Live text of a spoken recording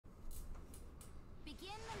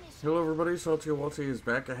Hello everybody, Salty Walty is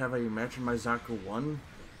back. I have a match in my Zaku 1.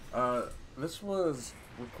 This was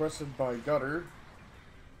requested by Gutter.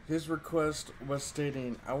 His request was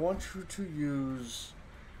stating, I want you to use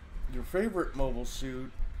your favorite mobile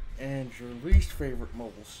suit and your least favorite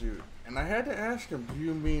mobile suit. And I had to ask him, do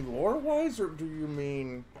you mean lore-wise or do you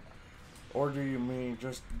mean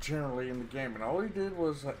just generally in the game? And all he did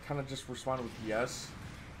was kind of just respond with yes,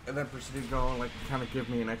 and then proceeded to go and kind of give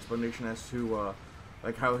me an explanation as to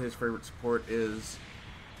how his favorite support is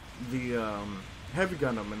the heavy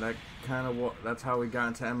Gundam, and that's how we got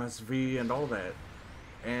into MSV and all that.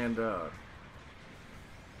 And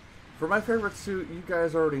for my favorite suit, you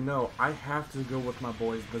guys already know I have to go with my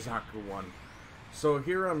boys, the Zaku one. So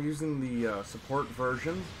here I'm using the support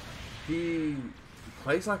version. He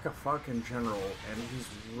plays like a fucking general, and he's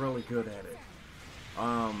really good at it.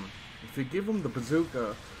 If you give him the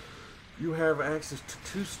bazooka, you have access to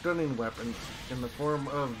two stunning weapons in the form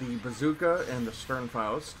of the bazooka and the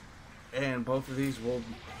Sternfaust, and both of these will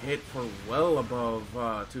hit for well above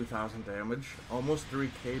 2,000 damage, almost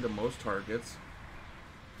 3k to most targets.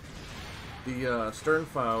 The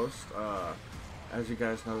Sternfaust, as you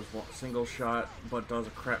guys know, is a single shot, but does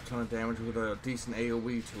a crap ton of damage with a decent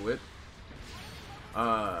AoE to it.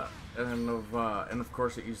 And of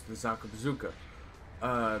course it uses the Zaku bazooka.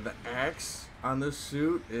 The axe on this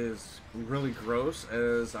suit is really gross,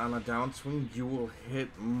 as on a downswing you will hit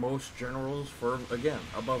most generals for, again,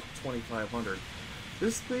 above 2,500.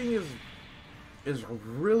 This thing is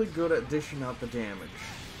really good at dishing out the damage.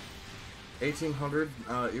 1,800,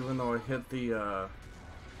 even though I hit the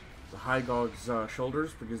High Gog's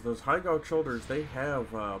shoulders, because those High Gog shoulders, they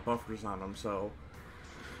have buffers on them, so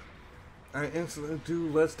I instantly do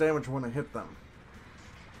less damage when I hit them.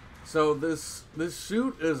 So this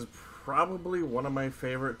suit is probably one of my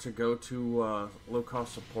favorite to go to low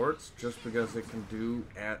cost supports, just because it can do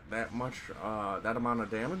that amount of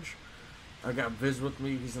damage. I got Viz with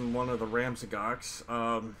me. He's in one of the Ramsagoks.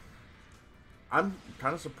 I'm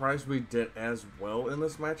kind of surprised we did as well in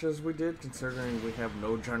this match as we did, considering we have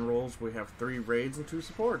no generals, we have 3 raids and 2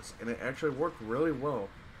 supports, and it actually worked really well.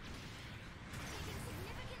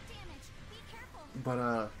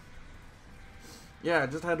 But yeah, I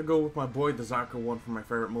just had to go with my boy, the Zaku one, for my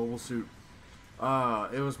favorite mobile suit.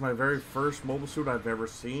 It was my very first mobile suit I've ever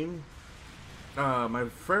seen. My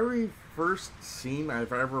very first scene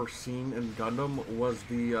I've ever seen in Gundam was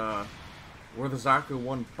the, where the Zaku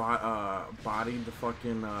one bodied the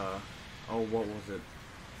fucking, oh, what was it?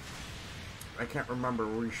 I can't remember,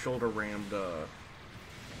 where he shoulder rammed, I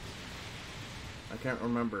can't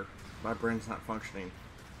remember. My brain's not functioning.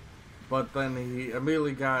 But then he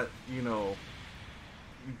immediately got, you know,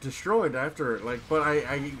 destroyed after it. But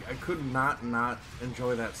I could not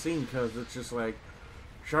enjoy that scene, because it's just like,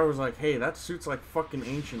 Char was like, hey, that suit's like fucking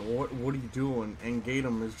ancient, what are you doing? And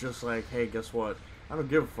Gatum is just like, hey, guess what, I don't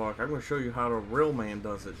give a fuck, I'm gonna show you how a real man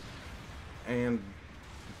does it. And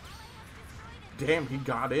damn, he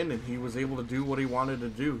got in and he was able to do what he wanted to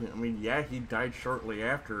do. I mean, yeah, he died shortly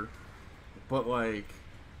after, but like,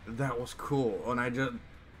 that was cool.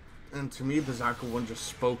 And to me, the Zaku one just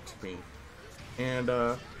spoke to me. And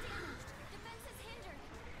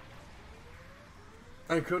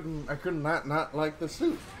I couldn't not like the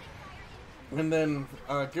suit. And then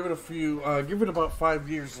give it about 5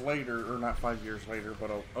 years later, or not 5 years later, but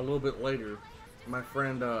a little bit later, my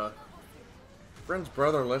friend's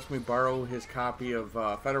brother lets me borrow his copy of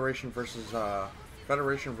Federation versus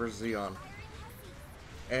Zeon.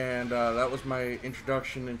 And that was my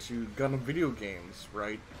introduction into Gundam video games,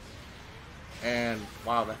 right? And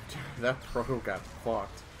wow, that proto got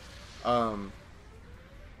fucked.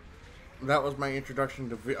 That was my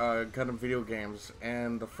introduction to Gundam video games,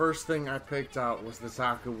 and the first thing I picked out was the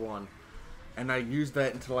Zaku one, and I used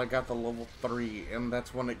that until I got the level 3, and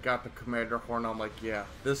that's when it got the Commander Horn. I'm like, yeah,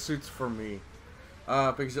 this suit's for me,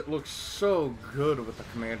 because it looks so good with the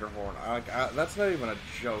Commander Horn. That's not even a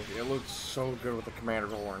joke. It looks so good with the Commander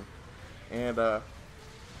Horn, and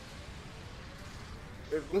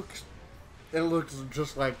it looks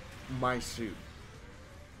just like my suit.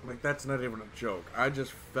 Like, that's not even a joke. I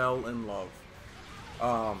just fell in love.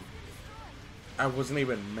 I wasn't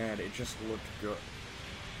even mad. It just looked good.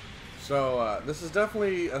 So, this is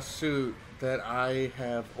definitely a suit that I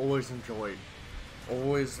have always enjoyed.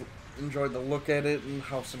 Always enjoyed the look at it and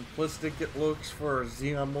how simplistic it looks for a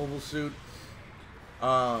Xeon mobile suit.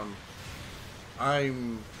 I'm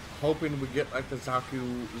hoping we get, like, the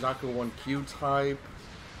Zaku 1Q type.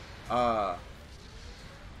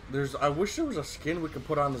 I wish there was a skin we could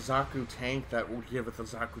put on the Zaku tank that would give it the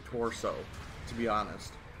Zaku torso, to be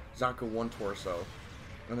honest. Zaku 1 torso.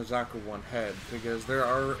 in the Zaku 1 head, because there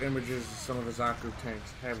are images of some of the Zaku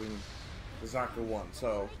tanks having the Zaku 1.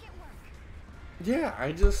 So, yeah,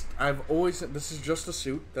 I've always, this is just a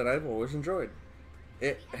suit that I've always enjoyed.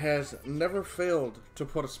 It has never failed to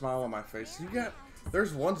put a smile on my face.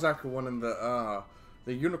 There's one Zaku 1 in the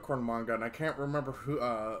Unicorn manga, and I can't remember who,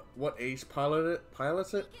 what ace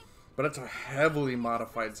pilots it, but it's a heavily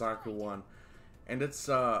modified Zaku 1. And it's,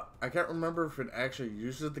 I can't remember if it actually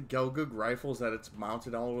uses the Gelgug rifles that it's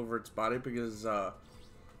mounted all over its body, because, I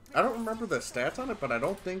don't remember the stats on it, but I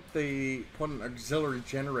don't think they put an auxiliary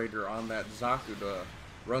generator on that Zaku to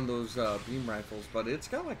run those, beam rifles. But it's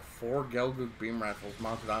got, like, 4 Gelgug beam rifles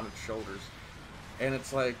mounted on its shoulders. And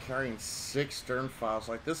it's, like, carrying 6 stern files.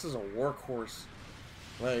 Like, this is a workhorse.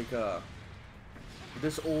 Like,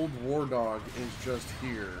 this old war dog is just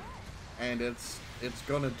here. And it's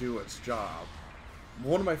gonna do its job.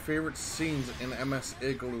 One of my favorite scenes in MS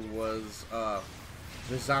Igloo was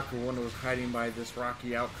the Zaku 1 was hiding by this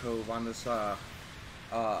rocky alcove on this on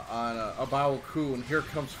a Baoku, and here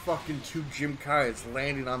comes fucking 2 Jim-Kais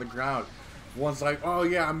landing on the ground. One's like, "Oh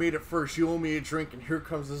yeah, I made it first. You owe me a drink." And here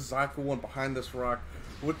comes this Zaku 1 behind this rock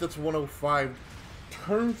with its 105,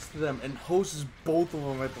 turns to them and hoses both of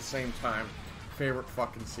them at the same time. Favorite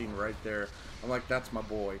fucking scene right there. I'm like, that's my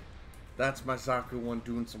boy. That's my Zaku 1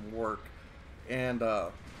 doing some work. And, I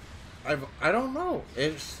don't know.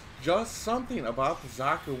 It's just something about the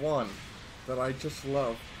Zaku 1 that I just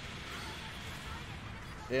love.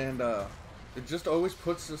 And, it just always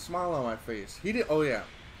puts a smile on my face. Oh yeah.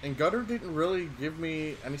 And Gutter didn't really give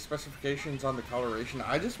me any specifications on the coloration.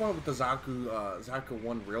 I just went with the Zaku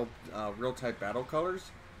 1 real type battle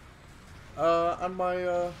colors.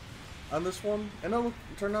 On this one. And it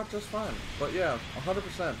turned out just fine. But yeah,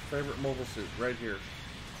 100% favorite mobile suit right here.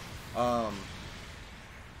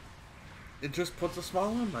 It just puts a smile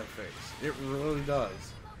on my face. It really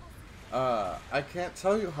does. I can't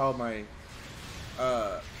tell you how my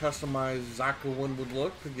customized Zaku 1 would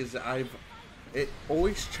look, because it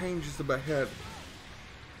always changes in my head.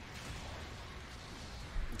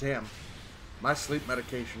 Damn. My sleep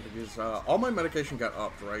medication, because all my medication got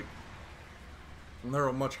upped, right? And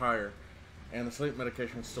they're much higher. And the sleep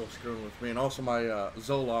medication is still screwing with me. And also my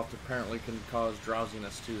Zoloft apparently can cause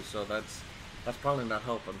drowsiness too, so that's probably not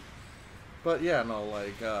helping. But yeah, no,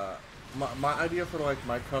 like, my idea for, like,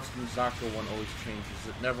 my custom Zaku 1 always changes.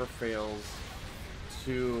 It never fails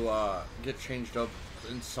to get changed up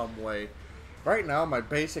in some way. Right now, my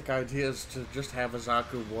basic idea is to just have a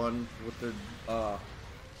Zaku 1 with the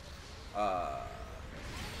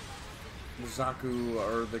Zaku,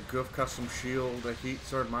 or the Goof custom shield, a heat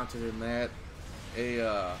sword mounted in that,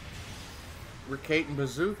 a Rikaten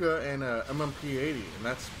bazooka, and a MMP-80, and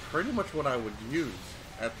that's pretty much what I would use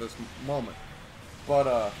at this moment.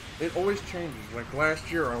 But it always changes. Like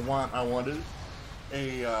last year, I wanted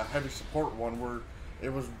a heavy support one where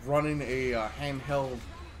it was running a handheld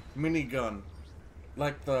minigun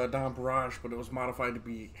like the Dom Barrage, but it was modified to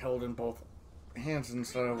be held in both hands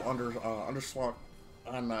instead of underslung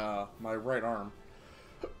on my right arm.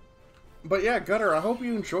 But yeah, Gutter, I hope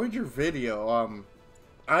you enjoyed your video.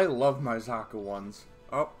 I love my Zaku 1s.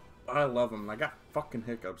 Oh, I love them. I got fucking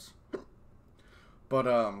hiccups. But,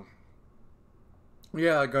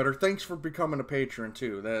 yeah, Gutter, thanks for becoming a patron,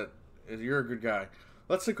 too. You're a good guy.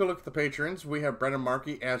 Let's take a look at the patrons. We have Brennan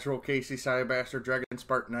Markey, Azrael, Casey, Cyabastard, Dragon,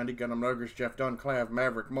 Spartan 90, Gundam Nuggers, Jeff Dunn, Clav,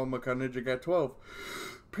 Maverick, Momaka, Ninja Guy 12,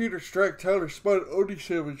 Peter Strike, Tyler Spud,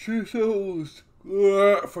 Odie7, True Souls,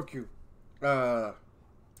 fuck you,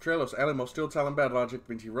 Trelos, Alamo, Steel Talon, Bad Logic,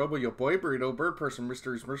 Vinci Robo, Yo Boy, Burrito, Bird Person,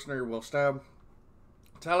 Mysteries, Mercenary, Will Stab,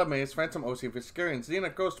 Talamaze, Phantom, OC, Viscarian,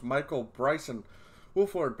 Xena, Ghost, Michael, Bryson,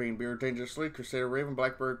 Wolflord, Banebeard, Dangerously, Crusader, Raven,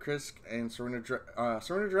 Blackbird, Chris, and Serena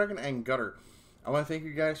Dragon, and Gutter. I want to thank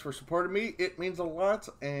you guys for supporting me. It means a lot,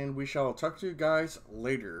 and we shall talk to you guys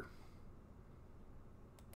later.